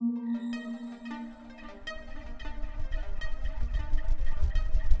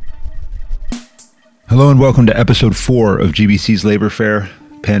Hello and welcome to episode 4 of GBC's Labor Fair,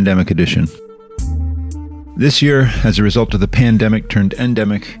 Pandemic Edition. This year, as a result of the pandemic turned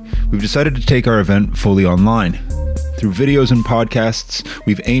endemic, we've decided to take our event fully online. Through videos and podcasts,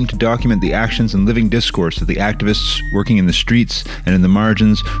 we've aimed to document the actions and living discourse of the activists working in the streets and in the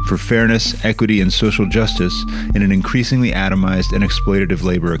margins for fairness, equity, and social justice in an increasingly atomized and exploitative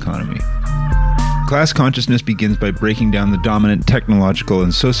labor economy. Class consciousness begins by breaking down the dominant technological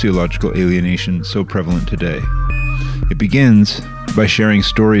and sociological alienation so prevalent today. It begins by sharing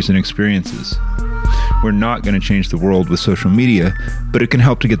stories and experiences. We're not going to change the world with social media, but it can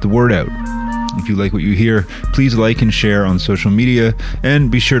help to get the word out. If you like what you hear, please like and share on social media, and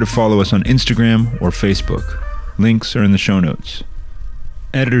be sure to follow us on Instagram or Facebook. Links are in the show notes.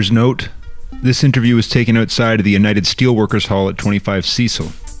 Editor's note: this interview was taken outside of the United Steelworkers Hall at 25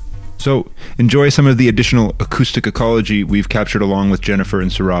 Cecil. So, enjoy some of the additional acoustic ecology we've captured along with Jennifer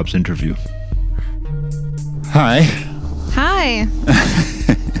and Saurabh's interview. Hi. Hi.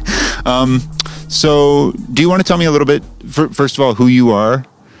 So, do you want to tell me a little bit, first of all, who you are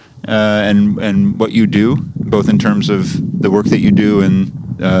and what you do, both in terms of the work that you do and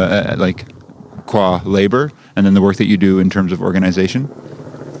qua labor, and then the work that you do in terms of organization?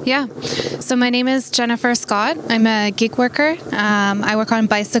 Yeah. So my name is Jennifer Scott. I'm a gig worker. I work on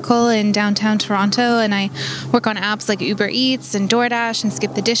Bicycle in downtown Toronto, and I work on apps like Uber Eats and DoorDash and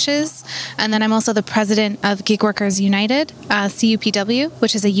Skip the Dishes. And then I'm also the president of Gig Workers United, CUPW,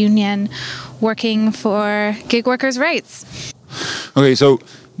 which is a union working for gig workers' rights. Okay, so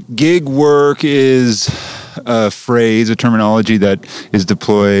gig work is a phrase, a terminology that is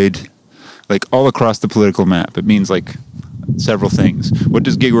deployed like all across the political map. It means like several things. What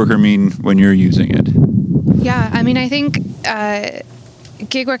does gig worker mean when you're using it? Yeah, I mean, I think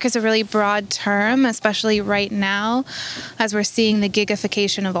gig work is a really broad term, especially right now, as we're seeing the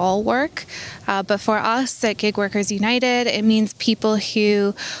gigification of all work. But for us at Gig Workers United, it means people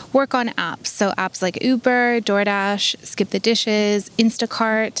who work on apps. So apps like Uber, DoorDash, Skip the Dishes,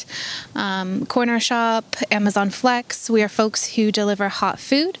 Instacart, Corner Shop, Amazon Flex. We are folks who deliver hot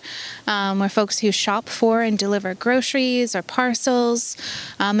food. We're folks who shop for and deliver groceries or parcels.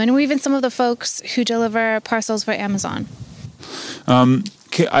 And we're even some of the folks who deliver parcels for Amazon.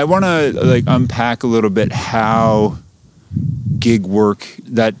 I want to unpack a little bit how gig work,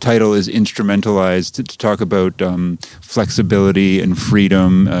 that title, is instrumentalized to talk about flexibility and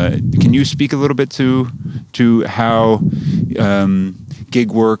freedom. Can you speak a little bit to how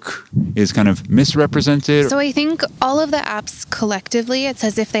gig work is kind of misrepresented? So I think all of the apps collectively, it's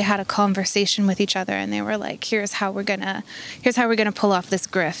as if they had a conversation with each other, and they were like, here's how we're gonna pull off this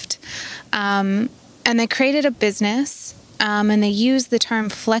grift. And they created a business. And they use the term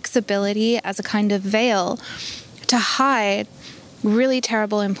flexibility as a kind of veil to hide really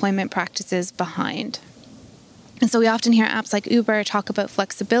terrible employment practices behind. And so we often hear apps like Uber talk about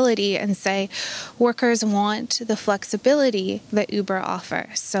flexibility and say workers want the flexibility that Uber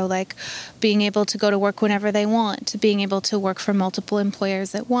offers. So like being able to go to work whenever they want, being able to work for multiple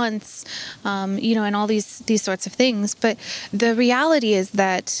employers at once, and all these sorts of things. But the reality is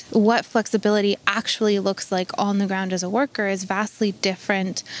that what flexibility actually looks like on the ground as a worker is vastly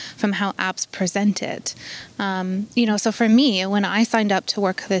different from how apps present it. So for me, when I signed up to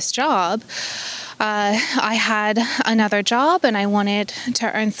work this job, I had another job and I wanted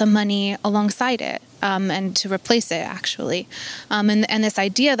to earn some money alongside it and to replace it, actually. And this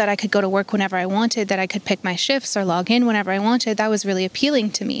idea that I could go to work whenever I wanted, that I could pick my shifts or log in whenever I wanted, that was really appealing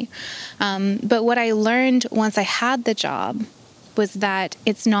to me. But what I learned once I had the job was that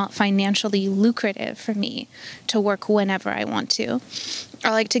it's not financially lucrative for me to work whenever I want to. I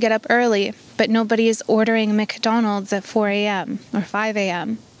like to get up early, but nobody is ordering McDonald's at 4 a.m. or 5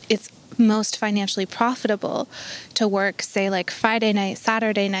 a.m. It's most financially profitable to work, say, like Friday night,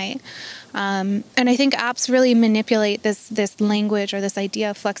 Saturday night. And I think apps really manipulate this language or this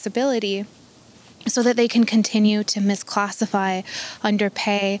idea of flexibility so that they can continue to misclassify,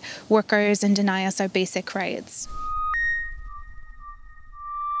 underpay workers and deny us our basic rights.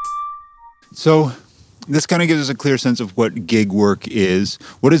 So this kind of gives us a clear sense of what gig work is.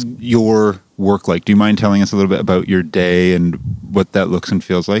 What is your work like? Do you mind telling us a little bit about your day and what that looks and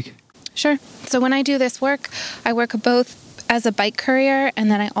feels like? Sure. So when I do this work, I work both as a bike courier, and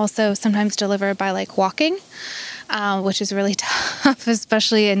then I also sometimes deliver by walking, which is really tough,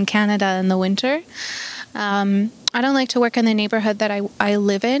 especially in Canada in the winter. I don't like to work in the neighborhood that I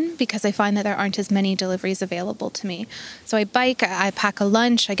live in because I find that there aren't as many deliveries available to me. So I bike, I pack a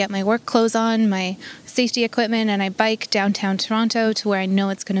lunch, I get my work clothes on, my safety equipment, and I bike downtown Toronto to where I know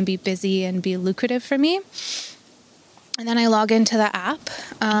it's going to be busy and be lucrative for me. And then I log into the app,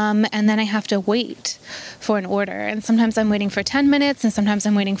 and then I have to wait for an order. And sometimes I'm waiting for 10 minutes, and sometimes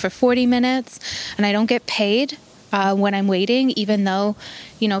I'm waiting for 40 minutes, and I don't get paid when I'm waiting, even though,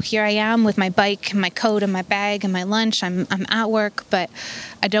 here I am with my bike and my coat and my bag and my lunch. I'm at work, but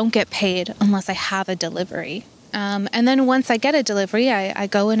I don't get paid unless I have a delivery. And then once I get a delivery, I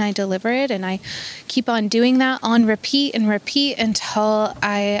go and I deliver it, and I keep on doing that on repeat and repeat until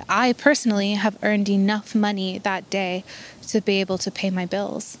I personally have earned enough money that day to be able to pay my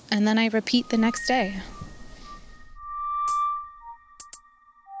bills. And then I repeat the next day.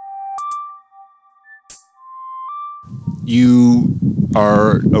 You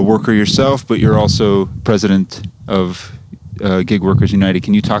are a worker yourself, but you're also president of Gig Workers United.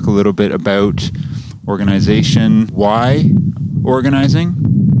 Can you talk a little bit about organization, why organizing,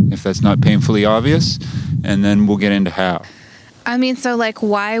 if that's not painfully obvious, and then we'll get into how.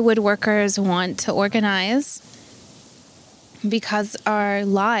 Why would workers want to organize? Because our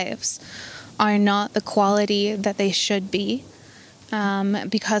lives are not the quality that they should be.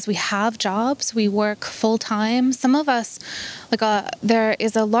 Because we have jobs, we work full time. Some of us, there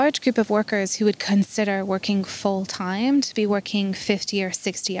is a large group of workers who would consider working full time to be working 50 or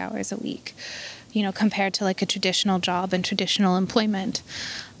 60 hours a week, compared to a traditional job and traditional employment.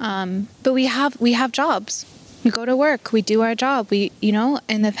 But we have jobs. We go to work, we do our job.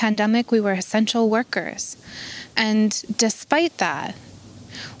 In the pandemic, we were essential workers. And despite that,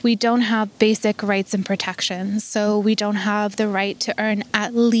 we don't have basic rights and protections. So we don't have the right to earn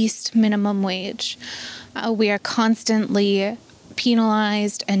at least minimum wage. We are constantly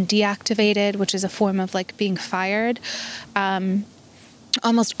penalized and deactivated, which is a form of being fired,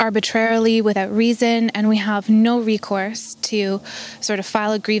 almost arbitrarily without reason. And we have no recourse to sort of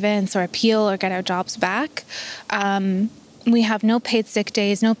file a grievance or appeal or get our jobs back. We have no paid sick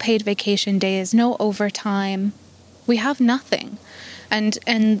days, no paid vacation days, no overtime. We have nothing.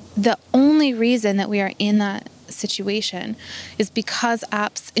 And the only reason that we are in that situation is because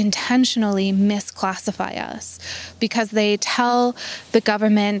apps intentionally misclassify us, because they tell the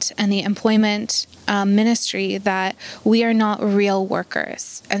government and the employment ministry that we are not real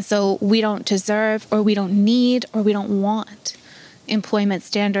workers. And so we don't deserve, or we don't need, or we don't want employment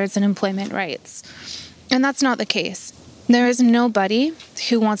standards and employment rights. And that's not the case. There is nobody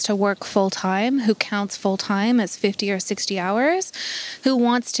who wants to work full-time, who counts full-time as 50 or 60 hours, who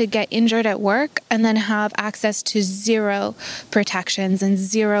wants to get injured at work and then have access to zero protections and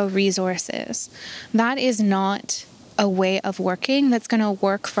zero resources. That is not a way of working that's going to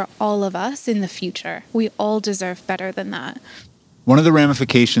work for all of us in the future. We all deserve better than that. One of the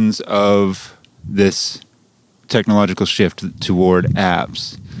ramifications of this technological shift toward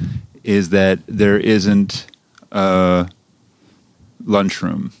apps is that there isn't a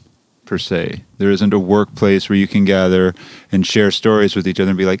lunchroom per se. There isn't a workplace where you can gather and share stories with each other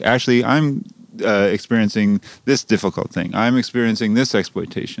and be like, actually, I'm experiencing this difficult thing. I'm experiencing this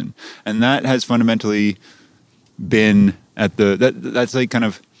exploitation. And that has fundamentally been at that's kind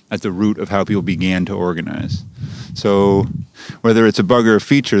of at the root of how people began to organize. So whether it's a bug or a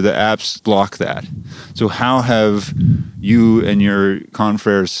feature, the apps block that. So how have you and your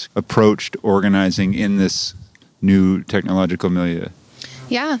confreres approached organizing in this new technological milieu?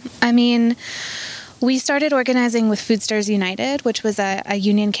 Yeah, we started organizing with Foodsters United, which was a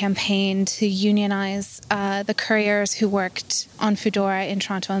union campaign to unionize the couriers who worked on Foodora in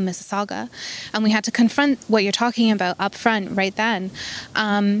Toronto and Mississauga. And we had to confront what you're talking about up front right then.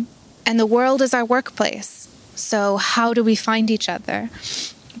 And the world is our workplace. So how do we find each other?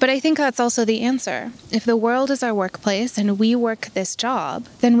 But I think that's also the answer. If the world is our workplace and we work this job,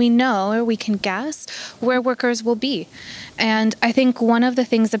 then we know, or we can guess, where workers will be. And I think one of the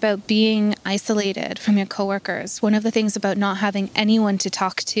things about being isolated from your coworkers, one of the things about not having anyone to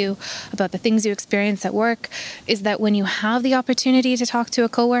talk to about the things you experience at work, is that when you have the opportunity to talk to a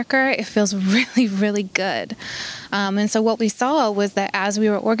coworker, it feels really, really good. And so what we saw was that as we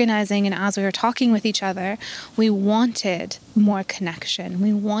were organizing and as we were talking with each other, we wanted more connection.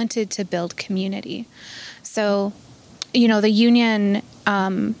 We wanted to build community. So, the union,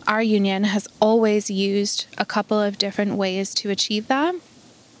 our union has always used a couple of different ways to achieve that.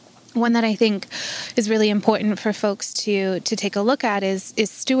 One that I think is really important for folks to take a look at is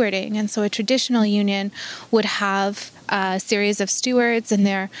stewarding. And so a traditional union would have a series of stewards, and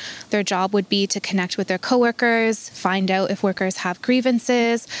their job would be to connect with their coworkers, find out if workers have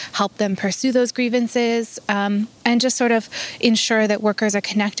grievances, help them pursue those grievances, and just sort of ensure that workers are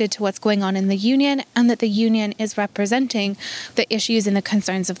connected to what's going on in the union and that the union is representing the issues and the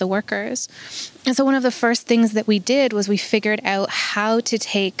concerns of the workers. And so one of the first things that we did was we figured out how to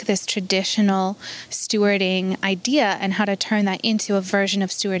take this traditional stewarding idea and how to turn that into a version of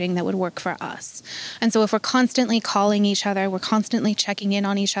stewarding that would work for us. And so if we're constantly calling each other, we're constantly checking in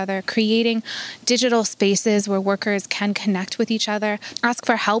on each other, creating digital spaces where workers can connect with each other, ask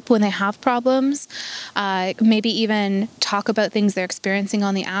for help when they have problems, maybe even talk about things they're experiencing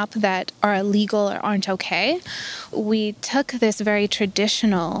on the app that are illegal or aren't okay. We took this very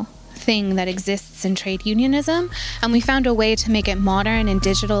traditional thing that exists in trade unionism, and we found a way to make it modern and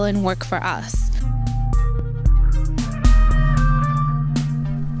digital and work for us.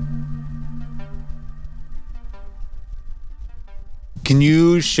 Can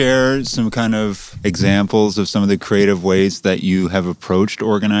you share some kind of examples of some of the creative ways that you have approached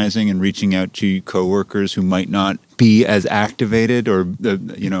organizing and reaching out to coworkers who might not be as activated or,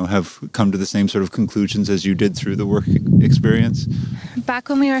 have come to the same sort of conclusions as you did through the work experience? Back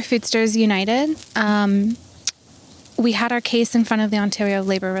when we were Foodsters United, we had our case in front of the Ontario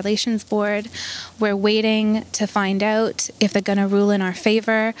Labour Relations Board. We're waiting to find out if they're going to rule in our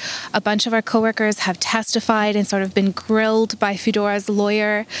favour. A bunch of our coworkers have testified and sort of been grilled by Foodora's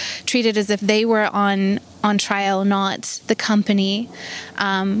lawyer, treated as if they were on trial, not the company.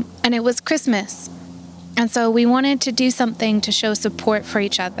 And it was Christmas. And so we wanted to do something to show support for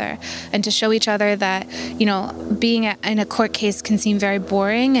each other and to show each other that, being in a court case can seem very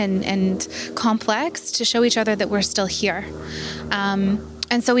boring and complex, to show each other that we're still here.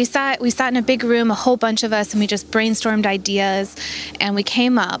 And so we sat in a big room, a whole bunch of us, and we just brainstormed ideas. And we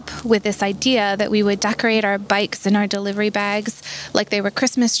came up with this idea that we would decorate our bikes and our delivery bags like they were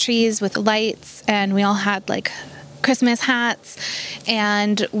Christmas trees with lights. And we all had Christmas hats,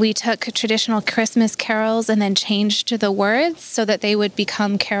 and we took traditional Christmas carols and then changed the words so that they would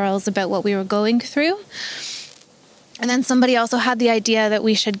become carols about what we were going through. And then somebody also had the idea that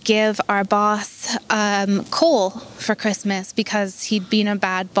we should give our boss coal for Christmas because he'd been a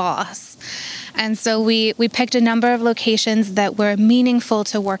bad boss. And so we picked a number of locations that were meaningful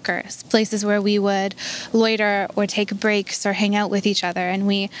to workers, places where we would loiter or take breaks or hang out with each other. And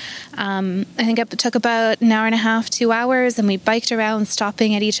I think it took about an hour and a half, 2 hours, and we biked around,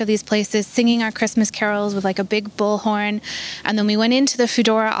 stopping at each of these places, singing our Christmas carols with a big bullhorn. And then we went into the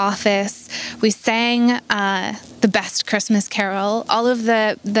Foodora office. We sang the best Christmas carol. All of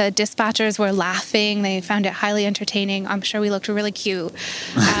the dispatchers were laughing. They found it highly entertaining. I'm sure we looked really cute.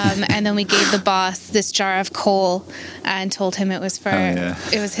 And then we gave the boss this jar of coal and told him it was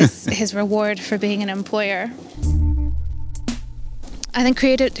it was his reward for being an employer. I think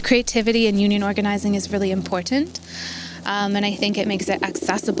creativity and union organizing is really important. And I think it makes it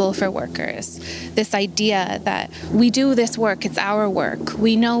accessible for workers. This idea that we do this work, it's our work.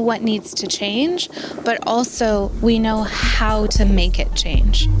 We know what needs to change, but also we know how to make it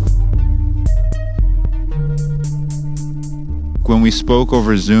change. When we spoke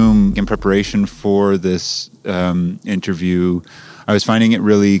over Zoom in preparation for this interview, I was finding it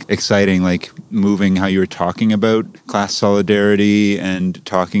really exciting, moving how you were talking about class solidarity and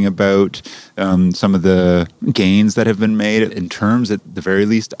talking about some of the gains that have been made in terms, at the very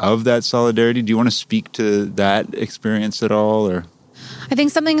least, of that solidarity. Do you want to speak to that experience at all? Or I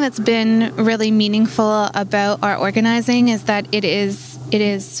think something that's been really meaningful about our organizing is that it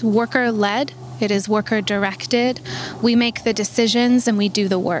is worker-led. It is worker-directed. We make the decisions and we do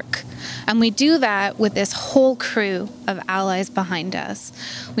the work. And we do that with this whole crew of allies behind us.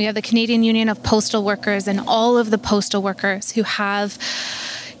 We have the Canadian Union of Postal Workers and all of the postal workers who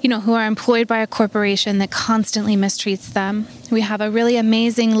who are employed by a corporation that constantly mistreats them. We have a really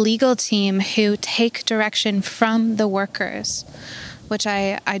amazing legal team who take direction from the workers, which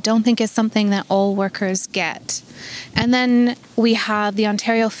I don't think is something that all workers get. And then we have the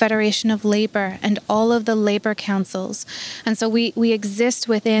Ontario Federation of Labour and all of the labour councils. And so we exist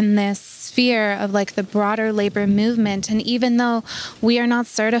within this sphere of the broader labour movement. And even though we are not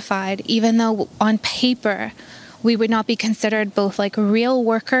certified, even though on paper we would not be considered both real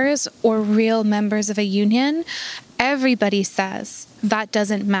workers or real members of a union, everybody says that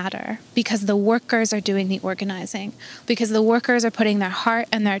doesn't matter because the workers are doing the organizing, because the workers are putting their heart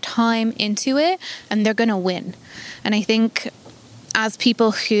and their time into it, and they're going to win. And I think as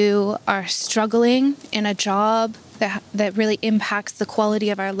people who are struggling in a job that really impacts the quality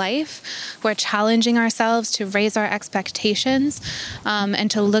of our life. We're challenging ourselves to raise our expectations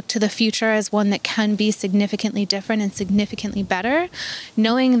and to look to the future as one that can be significantly different and significantly better,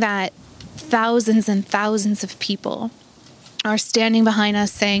 knowing that thousands and thousands of people are standing behind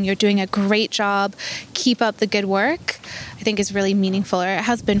us saying, you're doing a great job, keep up the good work, I think is really meaningful, or it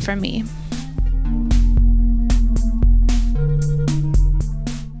has been for me.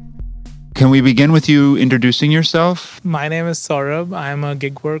 Can we begin with you introducing yourself? My name is Saurabh. I'm a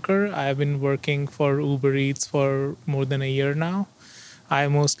gig worker. I've been working for Uber Eats for more than a year now. I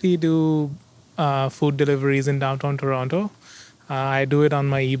mostly do food deliveries in downtown Toronto. I do it on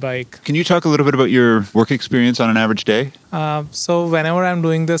my e-bike. Can you talk a little bit about your work experience on an average day? So whenever I'm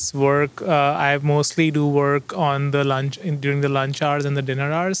doing this work, I mostly do work on the during the lunch hours and the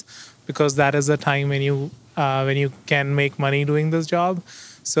dinner hours, because that is the time when you can make money doing this job.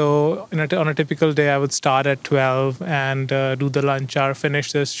 So on a typical day, I would start at 12 and do the lunch hour,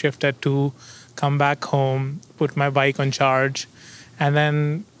 finish this shift at 2, come back home, put my bike on charge, and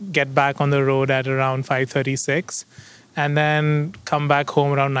then get back on the road at around 5:36. And then come back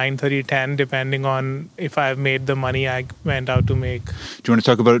home around 9:30, 10, depending on if I've made the money I went out to make. Do you want to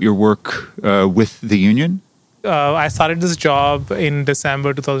talk about your work with the union? I started this job in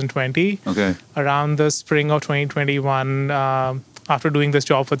December 2020. Okay. Around the spring of 2021, after doing this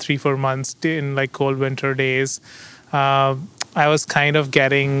job for 3-4 months in like cold winter days, I was kind of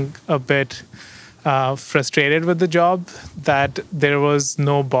getting a bit frustrated with the job, that there was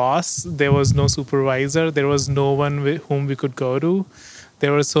no boss, there was no supervisor, there was no one with whom we could go to.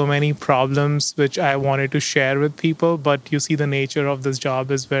 There were so many problems which I wanted to share with people, but you see the nature of this job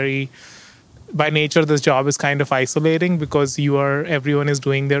is by nature this job is kind of isolating, because everyone is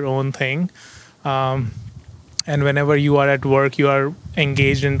doing their own thing. And whenever you are at work, you are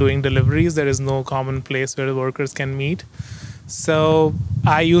engaged in doing deliveries. There is no common place where the workers can meet. So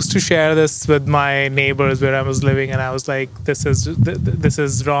I used to share this with my neighbors where I was living, and I was like, this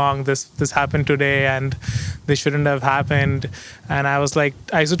is wrong. This happened today, and this shouldn't have happened. And I was like,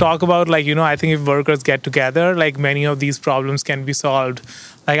 I used to talk about I think if workers get together, like many of these problems can be solved.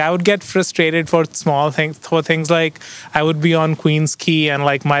 Like I would get frustrated for small things, like I would be on Queen's Quay and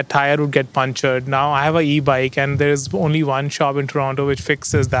like my tire would get punctured. Now I have an e-bike, and there's only one shop in Toronto which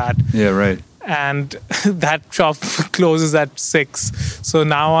fixes that. Yeah, right. And that shop closes at 6. So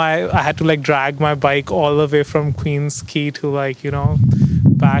now I had to like drag my bike all the way from Queen's Quay to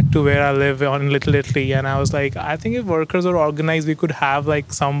back to where I live on Little Italy. And I was like, I think if workers are organized, we could have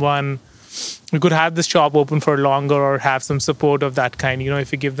we could have this shop open for longer, or have some support of that kind.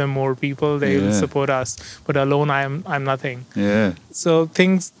 If we give them more people, they will support us. But alone, I'm nothing. Yeah. So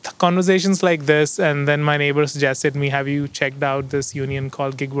conversations like this, and then my neighbor suggested me, have you checked out this union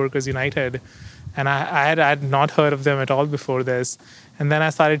called Gig Workers United? And I had not heard of them at all before this. And then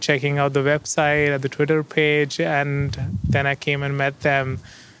I started checking out the website, the Twitter page, and then I came and met them.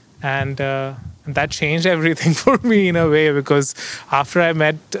 And that changed everything for me in a way, because after I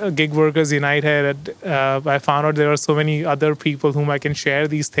met Gig Workers United, I found out there are so many other people whom I can share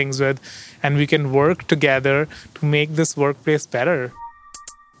these things with, and we can work together to make this workplace better.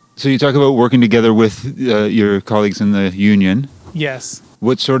 So you talk about working together with your colleagues in the union. Yes.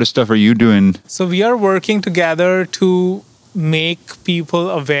 What sort of stuff are you doing? So we are working together to make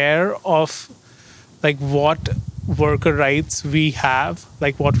people aware of like what worker rights we have,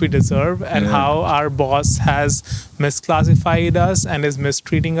 like what we deserve, and how our boss has misclassified us and is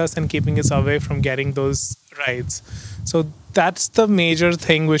mistreating us and keeping us away from getting those rights. So that's the major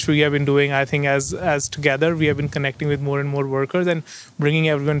thing which we have been doing. I think as together we have been connecting with more and more workers and bringing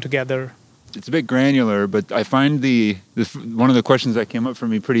everyone together. It's a bit granular, but I find one of the questions that came up for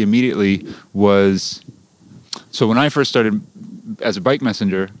me pretty immediately was, so when I first started as a bike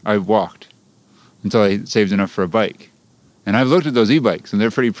messenger, I walked until I saved enough for a bike. And I've looked at those e-bikes, and they're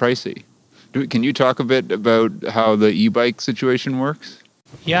pretty pricey. Can you talk a bit about how the e-bike situation works?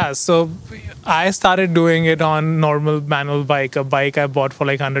 Yeah, so I started doing it on normal manual bike, a bike I bought for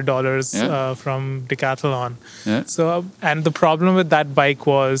like $100 from Decathlon. Yeah. So, and the problem with that bike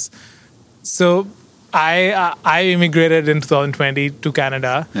was, so I immigrated in 2020 to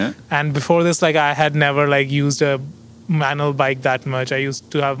Canada, and before this, like I had never like used a manual bike that much. I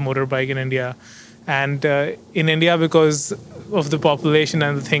used to have motorbike in India, and in India, because of the population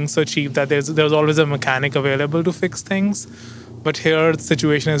and the things so cheap, that there's always a mechanic available to fix things. But here the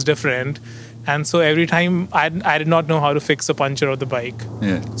situation is different, and so every time I did not know how to fix a puncture of the bike.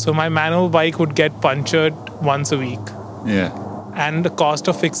 Yeah. So my manual bike would get punctured once a week. Yeah. And the cost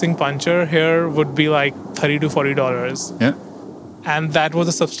of fixing puncture here would be like $30 to $40. Yeah. And that was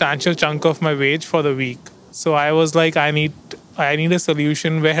a substantial chunk of my wage for the week. So I was like, I need a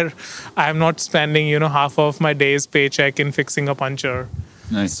solution where I'm not spending, half of my day's paycheck in fixing a puncture.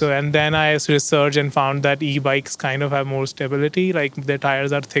 Nice. So, and then I researched and found that e-bikes kind of have more stability, like their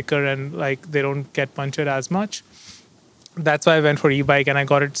tires are thicker and like they don't get punctured as much. That's why I went for e-bike, and I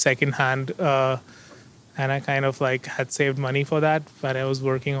got it secondhand. And I kind of like had saved money for that when I was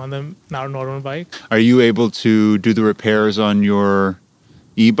working on the now normal bike. Are you able to do the repairs on your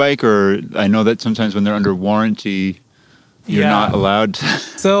e-bike? Or I know that sometimes when they're under warranty, you're not allowed.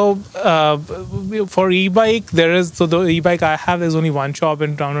 So for e-bike, the e-bike I have, there's only one shop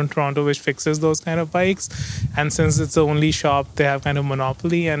in town in Toronto which fixes those kind of bikes. And since it's the only shop, they have kind of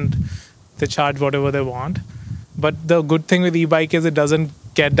monopoly and they charge whatever they want. But the good thing with e-bike is it doesn't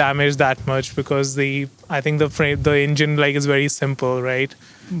get damaged that much because I think the engine like is very simple, right?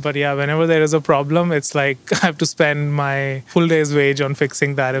 But yeah, whenever there is a problem, it's like I have to spend my full day's wage on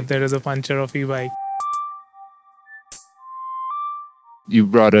fixing that if there is a puncture of e-bike. You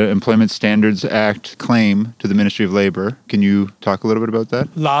brought an Employment Standards Act claim to the Ministry of Labor. Can you talk a little bit about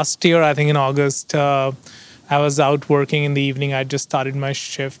that? Last year, I think in August, I was out working in the evening. I just started my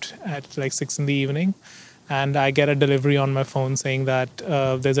shift at like 6 in the evening. And I get a delivery on my phone saying that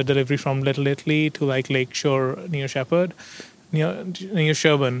there's a delivery from Little Italy to like Lakeshore near Shepherd, near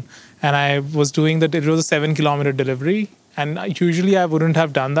Sherbourne. And I was doing it was a 7-kilometer delivery. And usually I wouldn't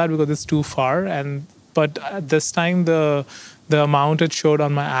have done that because it's too far. But at this time, the amount it showed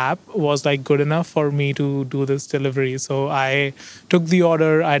on my app was like good enough for me to do this delivery. So I took the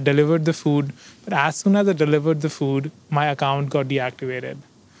order, I delivered the food. But as soon as I delivered the food, my account got deactivated.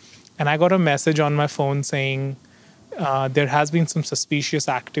 And I got a message on my phone saying there has been some suspicious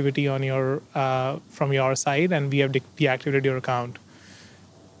activity on from your side, and we have deactivated your account.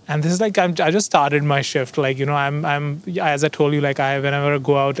 And this is like I just started my shift. Like I'm as I told you, like whenever I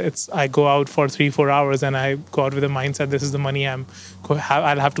go out, I go out for 3-4 hours, and I go out with the mindset this is the money I'll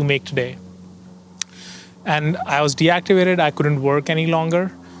have to make today. And I was deactivated. I couldn't work any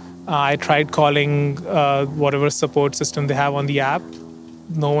longer. I tried calling whatever support system they have on the app.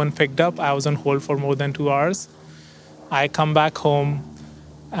 No one picked up. I was on hold for more than 2 hours. I come back home,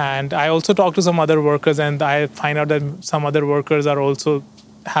 and I also talk to some other workers, and I find out that some other workers are also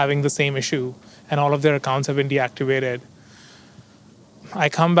having the same issue, and all of their accounts have been deactivated. I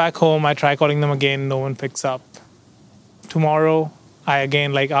come back home. I try calling them again. No one picks up. Tomorrow, I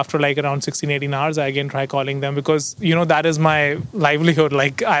again, like after like around 16-18 hours, I again try calling them because, that is my livelihood.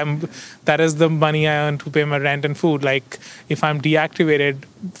 Like that is the money I earn to pay my rent and food. Like if I'm deactivated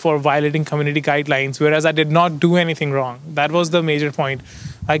for violating community guidelines, whereas I did not do anything wrong. That was the major point.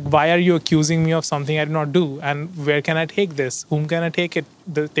 Like, why are you accusing me of something I did not do? And where can I take this? Whom can I take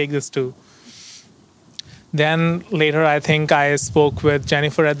this to? Then later, I think I spoke with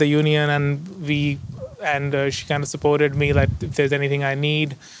Jennifer at the union, and she kind of supported me, like if there's anything I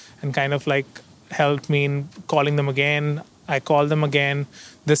need, and kind of like helped me in calling them again. I called them again.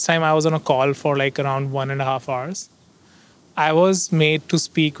 This time I was on a call for like around 1.5 hours. I was made to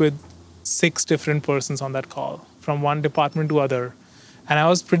speak with 6 different persons on that call, from one department to other. And I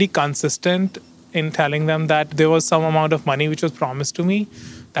was pretty consistent in telling them that there was some amount of money which was promised to me.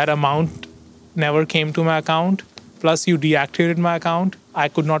 That amount never came to my account. Plus, you deactivated my account. I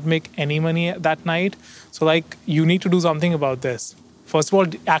could not make any money that night. So, like, you need to do something about this. First of all,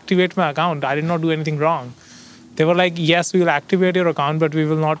 activate my account. I did not do anything wrong. They were like, yes, we will activate your account, but we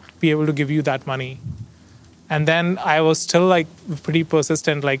will not be able to give you that money. And then I was still, like, pretty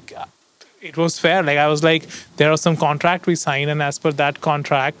persistent. Like, it was fair. Like, I was like, there was some contract we signed, and as per that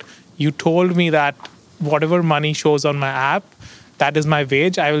contract, you told me that whatever money shows on my app, that is my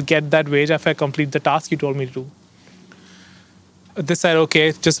wage. I will get that wage if I complete the task you told me to do. They said,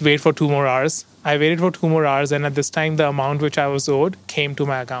 okay, just wait for 2 more hours. I waited for 2 more hours, and at this time, the amount which I was owed came to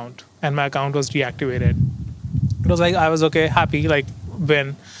my account, and my account was deactivated. It was like, I was okay, happy, like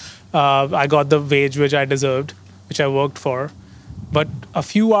when I got the wage which I deserved, which I worked for. But a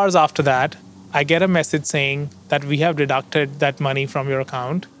few hours after that, I get a message saying that we have deducted that money from your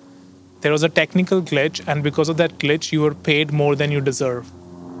account. There was a technical glitch, and because of that glitch, you were paid more than you deserve.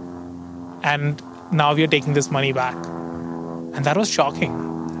 And now we are taking this money back. And that was shocking.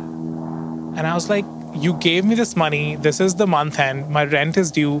 And I was like, you gave me this money. This is the month end. My rent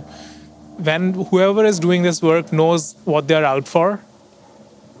is due. When whoever is doing this work knows what they're out for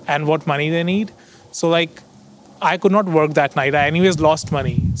and what money they need. So, like, I could not work that night. I anyways lost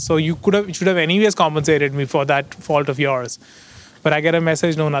money. So you should have anyways compensated me for that fault of yours. But I get a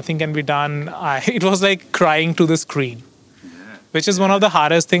message, no, nothing can be done. It was like crying to the screen, which is one of the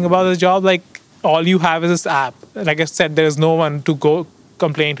hardest thing about this job. Like, all you have is this app. Like I said, there's no one to go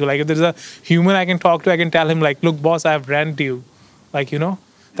complain to. Like if there's a human I can talk to, I can tell him like, look, boss, I have rent due. Like,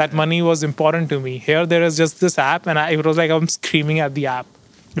 that money was important to me. Here, there is just this app, and it was like I'm screaming at the app.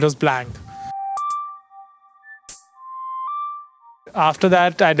 It was blank. After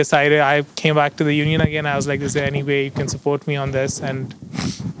that, I came back to the union again. I was like, is there any way you can support me on this? And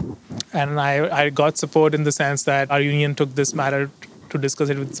I got support in the sense that our union took this matter to discuss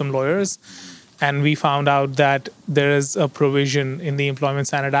it with some lawyers. And we found out that there is a provision in the Employment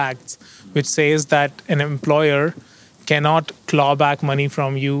Standard Acts which says that an employer cannot claw back money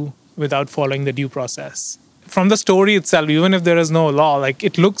from you without following the due process. From the story itself, even if there is no law, like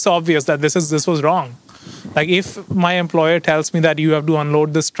it looks obvious that this was wrong. Like if my employer tells me that you have to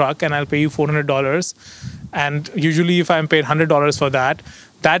unload this truck and I'll pay you $400, and usually if I'm paid $100 for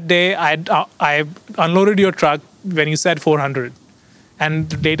that day I unloaded your truck when you said $400.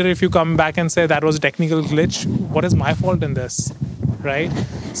 And later if you come back and say that was a technical glitch, what is my fault in this, right?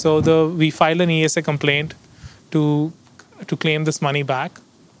 So we filed an ESA complaint to claim this money back.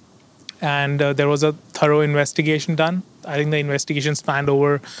 And there was a thorough investigation done. I think the investigation spanned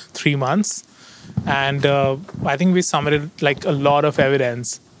over 3 months. And I think we submitted like a lot of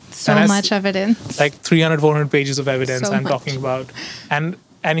evidence. So much evidence. Like 300, 400 pages of evidence I'm talking about. And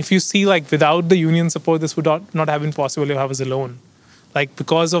if you see, like without the union support, this would not have been possible if I was alone. Like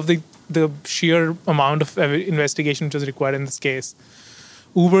because of the sheer amount of investigation which was required in this case.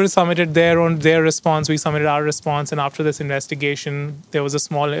 Uber submitted their response, we submitted our response, and after this investigation, there was a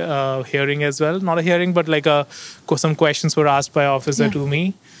small hearing as well. Not a hearing, but like some questions were asked by officer to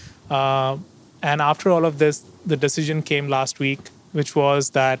me. And after all of this, the decision came last week, which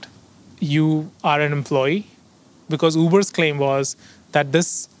was that you are an employee, because Uber's claim was that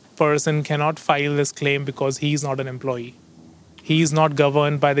this person cannot file this claim because he's not an employee. He is not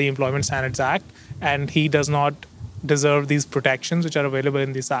governed by the Employment Standards Act, and he does not deserve these protections which are available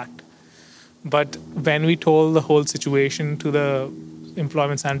in this act. But when we told the whole situation to the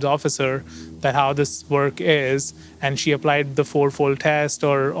employment standards officer that how this work is, and she applied the 4-fold test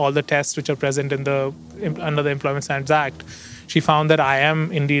or all the tests which are present under the Employment Standards Act, she found that I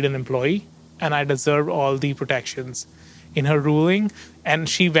am indeed an employee and I deserve all the protections. In her ruling, and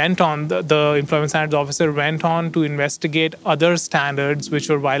she went on, the employment standards officer went on to investigate other standards which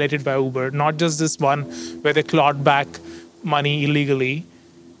were violated by Uber, not just this one where they clawed back money illegally,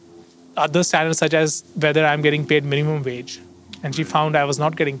 other standards such as whether I'm getting paid minimum wage. And she found I was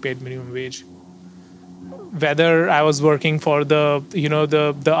not getting paid minimum wage. Whether I was working for the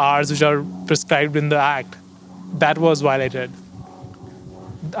hours which are prescribed in the act, that was violated.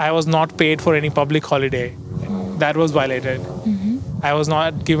 I was not paid for any public holiday. That was violated. Mm-hmm. I was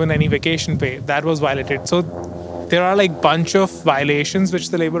not given any vacation pay. That was violated. So there are like bunch of violations which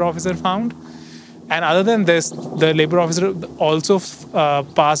the labor officer found. And other than this, the labor officer also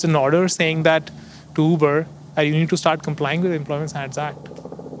passed an order saying that to Uber, that you need to start complying with the Employment Standards Act.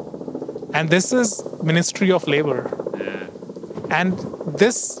 And this is Ministry of Labor. And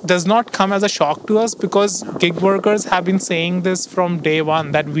this does not come as a shock to us because gig workers have been saying this from day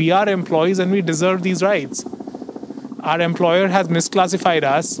one, that we are employees and we deserve these rights. Our employer has misclassified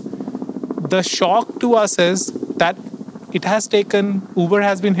us. The shock to us is that Uber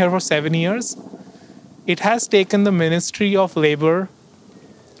has been here for 7 years. It has taken the Ministry of Labor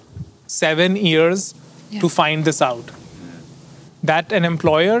 7 years to find this out. That an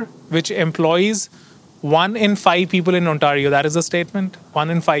employer which employs 1 in 5 people in Ontario, that is a statement, 1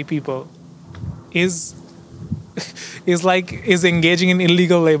 in 5 people, is engaging in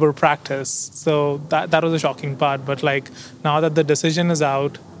illegal labor practice. So that was a shocking part. But like now that the decision is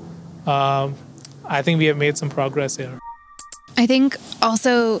out, I think we have made some progress here. I think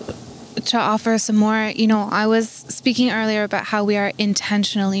also to offer some more, I was speaking earlier about how we are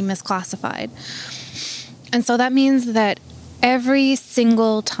intentionally misclassified. And so that means that every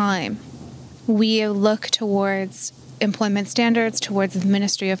single time we look towards employment standards, towards the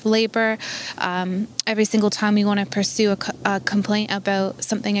Ministry of Labor, every single time we want to pursue a complaint about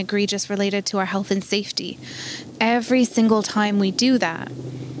something egregious related to our health and safety, every single time we do that,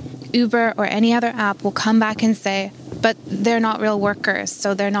 Uber or any other app will come back and say, but they're not real workers,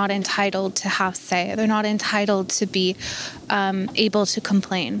 so they're not entitled to have say. They're not entitled to be able to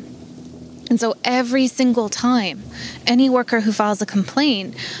complain. And so every single time, any worker who files a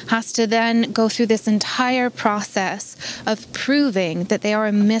complaint has to then go through this entire process of proving that they are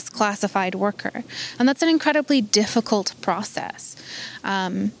a misclassified worker. And that's an incredibly difficult process.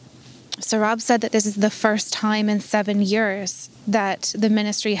 Saurabh said that this is the first time in 7 years that the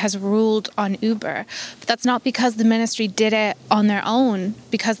ministry has ruled on Uber. But that's not because the ministry did it on their own,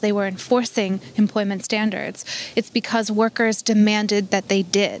 because they were enforcing employment standards. It's because workers demanded that they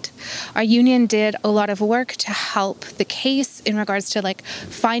did. Our union did a lot of work to help the case in regards to like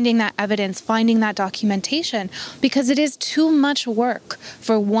finding that evidence, finding that documentation, because it is too much work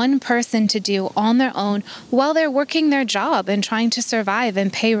for one person to do on their own while they're working their job and trying to survive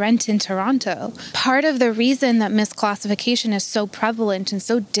and pay rent in Toronto. Part of the reason that misclassification is so prevalent and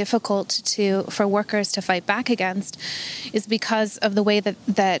so difficult for workers to fight back against is because of the way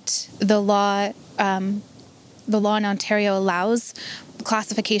that the law in Ontario allows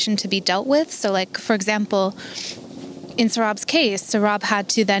classification to be dealt with. So, like, for example, in Saurabh's case, Saurabh had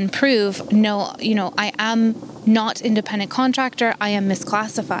to then prove, no, I am not independent contractor, I am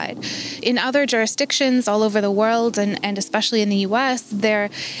misclassified. In other jurisdictions all over the world, and especially in the US, there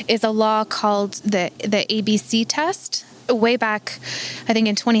is a law called the ABC test. Way back, I think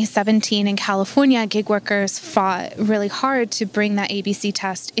in 2017 in California, gig workers fought really hard to bring that ABC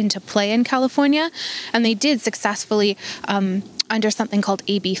test into play in California, and they did successfully under something called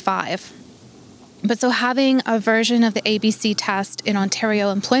AB5. But so having a version of the ABC test in Ontario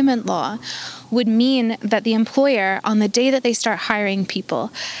employment law would mean that the employer, on the day that they start hiring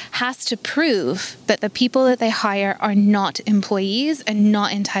people, has to prove that the people that they hire are not employees and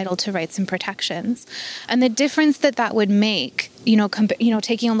not entitled to rights and protections. And the difference that would make,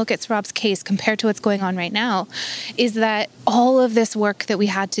 taking a look at Saurabh's case compared to what's going on right now, is that all of this work that we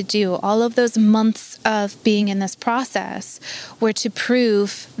had to do, all of those months of being in this process, were to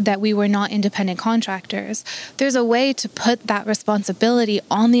prove that we were not independent contractors. There's a way to put that responsibility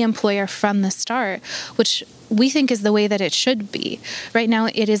on the employer from the start, which we think is the way that it should be. Right now,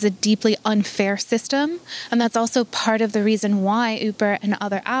 it is a deeply unfair system, and that's also part of the reason why Uber and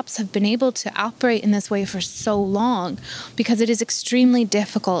other apps have been able to operate in this way for so long, because it is extremely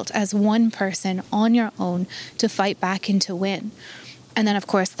difficult as one person on your own to fight back and to win. And then, of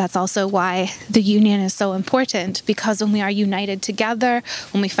course, that's also why the union is so important, because when we are united together,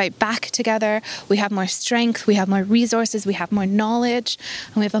 when we fight back together, we have more strength, we have more resources, we have more knowledge,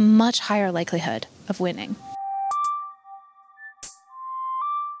 and we have a much higher likelihood of winning.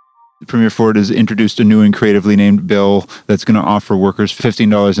 Premier Ford has introduced a new and creatively named bill that's going to offer workers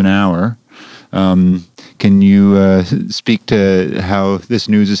 $15 an hour. Can you speak to how this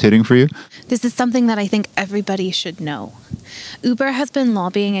news is hitting for you? This is something that I think everybody should know. Uber has been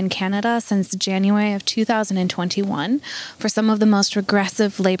lobbying in Canada since January of 2021 for some of the most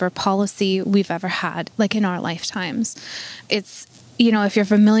regressive labor policy we've ever had, like in our lifetimes. It's, if you're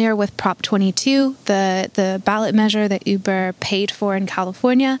familiar with Prop 22, the ballot measure that Uber paid for in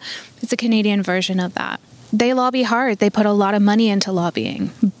California, it's a Canadian version of that. They lobby hard. They put a lot of money into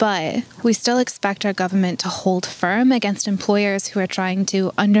lobbying, but we still expect our government to hold firm against employers who are trying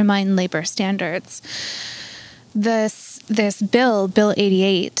to undermine labor standards. This bill, Bill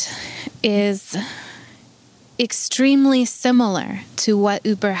 88, is extremely similar to what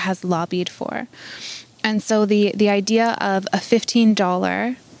Uber has lobbied for. And so the idea of a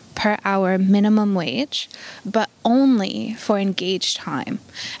 $15 per hour minimum wage, but only for engaged time.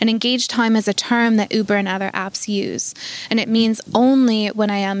 And engaged time is a term that Uber and other apps use. And it means only when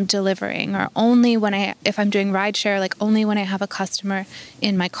I am delivering, or only if I'm doing rideshare, like only when I have a customer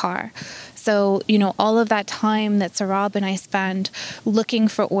in my car. So, all of that time that Saurabh and I spend looking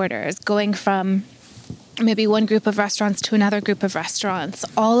for orders, going from maybe one group of restaurants to another group of restaurants,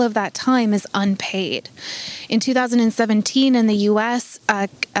 all of that time is unpaid. In 2017 in the US, a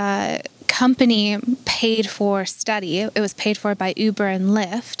company paid for study, it was paid for by Uber and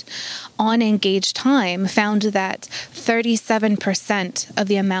Lyft, on engaged time, found that 37% of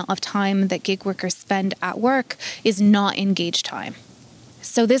the amount of time that gig workers spend at work is not engaged time.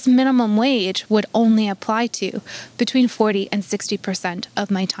 So this minimum wage would only apply to between 40 and 60% of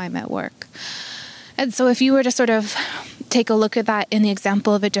my time at work. And so if you were to sort of take a look at that in the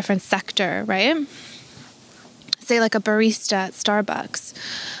example of a different sector, right? Say like a barista at Starbucks.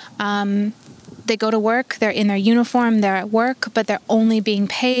 They go to work, they're in their uniform, they're at work, but they're only being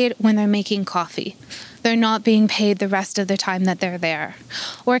paid when they're making coffee. They're not being paid the rest of the time that they're there.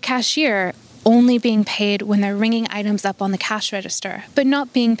 Or a cashier, only being paid when they're ringing items up on the cash register, but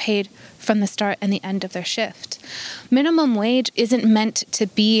not being paid from the start and the end of their shift. Minimum wage isn't meant to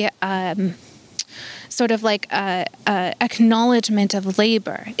be sort of like a acknowledgement of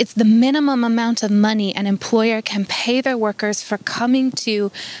labor. It's the minimum amount of money an employer can pay their workers for coming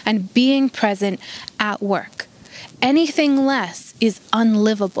to and being present at work. Anything less is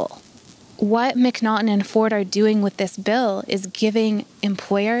unlivable. what McNaughton and Ford are doing with this bill is giving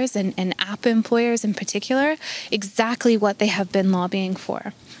employers and app employers in particular exactly what they have been lobbying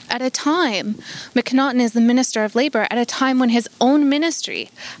for. At a time, McNaughton is the Minister of Labor, at a time when his own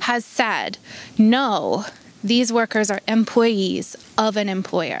ministry has said, no, these workers are employees of an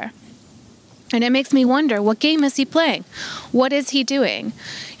employer. And it makes me wonder, what game is he playing? What is he doing?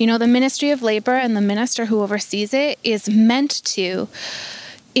 You know, the Ministry of Labor and the minister who oversees it is meant to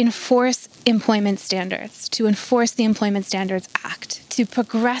enforce employment standards, to enforce the Employment Standards Act, to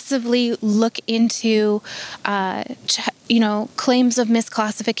progressively look into, claims of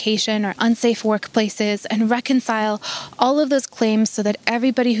misclassification or unsafe workplaces and reconcile all of those claims so that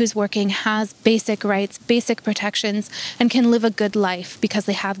everybody who's working has basic rights, basic protections, and can live a good life because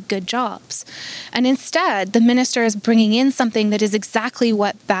they have good jobs. And instead, the minister is bringing in something that is exactly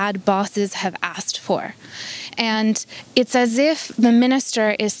what bad bosses have asked for. And it's as if the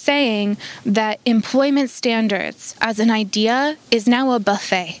minister is saying that employment standards as an idea is now a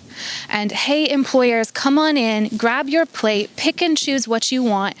buffet. And hey, employers, come on in, grab your plate, pick and choose what you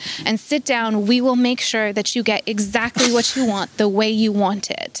want, and sit down. We will make sure that you get exactly what you want the way you want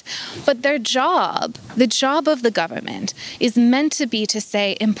it. But their job, the job of the government, is meant to be to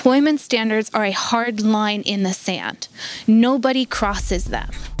say employment standards are a hard line in the sand. Nobody crosses them.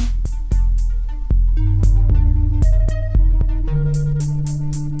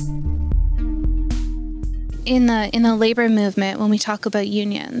 In the labor movement, when we talk about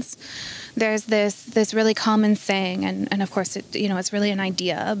unions, there's this really common saying, and of course it's really an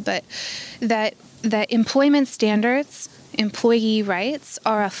idea, but that employment standards, employee rights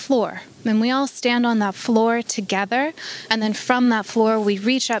are a floor, and we all stand on that floor together, and then from that floor we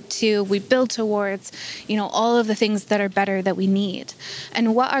build towards all of the things that are better that we need.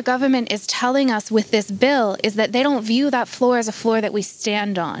 And what our government is telling us with this bill is that they don't view that floor as a floor that we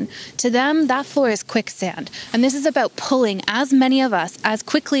stand on. To them, that floor is quicksand, and this is about pulling as many of us as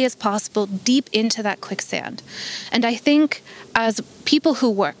quickly as possible deep into that quicksand. And I think as people who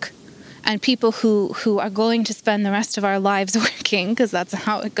work, and people who are going to spend the rest of our lives working, because that's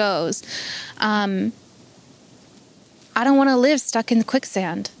how it goes, I don't want to live stuck in the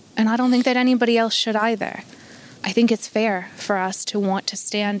quicksand, and I don't think that anybody else should either. I think it's fair for us to want to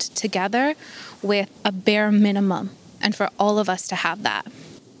stand together with a bare minimum, and for all of us to have that.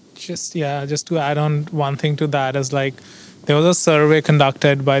 Just to add on one thing to that is there was a survey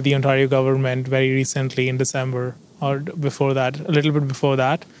conducted by the Ontario government very recently in December, or before that, a little bit before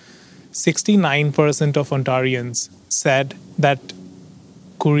that. 69% of Ontarians said that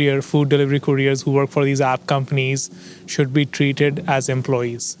food delivery couriers who work for these app companies should be treated as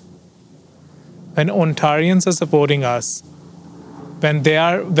employees. When Ontarians are supporting us, when they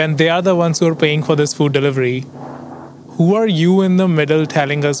are the ones who are paying for this food delivery, who are you in the middle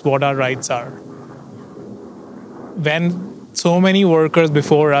telling us what our rights are? When so many workers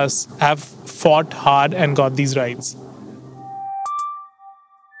before us have fought hard and got these rights.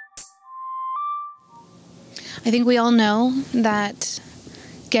 I think we all know that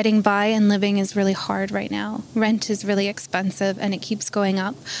getting by and living is really hard right now. Rent is really expensive and it keeps going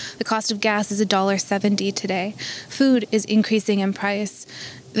up. The cost of gas is $1.70 today. Food is increasing in price.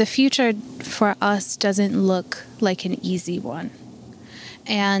 The future for us doesn't look like an easy one.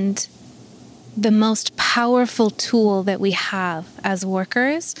 And the most powerful tool that we have as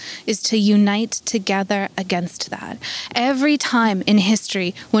workers is to unite together against that. Every time in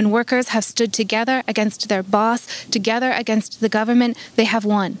history when workers have stood together against their boss, together against the government, they have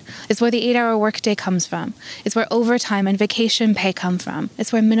won. It's where the 8-hour workday comes from. It's where overtime and vacation pay come from.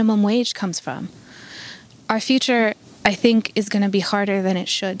 It's where minimum wage comes from. Our future, I think, is going to be harder than it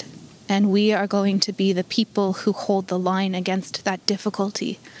should. And we are going to be the people who hold the line against that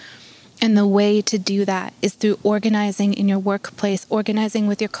difficulty. And the way to do that is through organizing in your workplace, organizing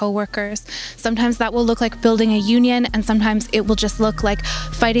with your coworkers. Sometimes that will look like building a union, and sometimes it will just look like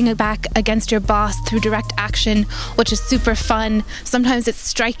fighting back against your boss through direct action, which is super fun. Sometimes it's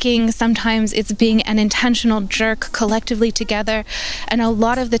striking, sometimes it's being an intentional jerk collectively together. And a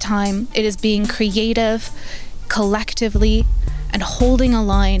lot of the time, it is being creative, collectively, and holding a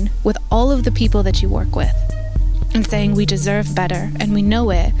line with all of the people that you work with. And saying we deserve better, and we know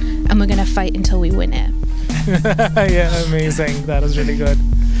it, and we're going to fight until we win it. Yeah, amazing. That was really good.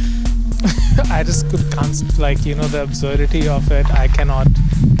 I just can't, the absurdity of it, I cannot.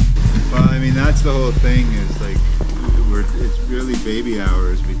 Well, I mean, that's the whole thing is it's really baby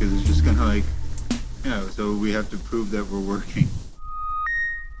hours because it's just kind of so we have to prove that we're working.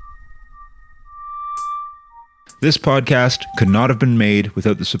 This podcast could not have been made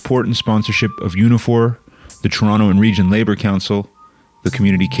without the support and sponsorship of Unifor, the Toronto and Region Labour Council, the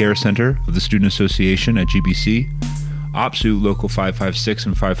Community Care Center of the Student Association at GBC, OPSU Local 556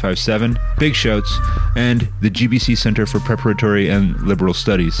 and 557, big shouts, and the GBC Center for Preparatory and Liberal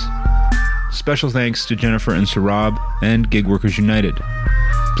Studies. Special thanks to Jennifer and Saurabh and Gig Workers United.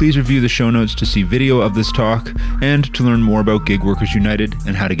 Please review the show notes to see video of this talk and to learn more about Gig Workers United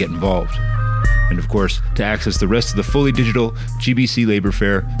and how to get involved. And of course, to access the rest of the fully digital GBC Labor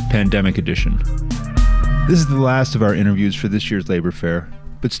Fair Pandemic Edition. This is the last of our interviews for this year's Labor Fair,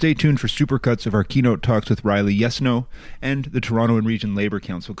 but stay tuned for supercuts of our keynote talks with Riley Yesno and the Toronto and Region Labour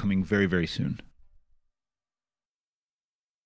Council coming very, very soon.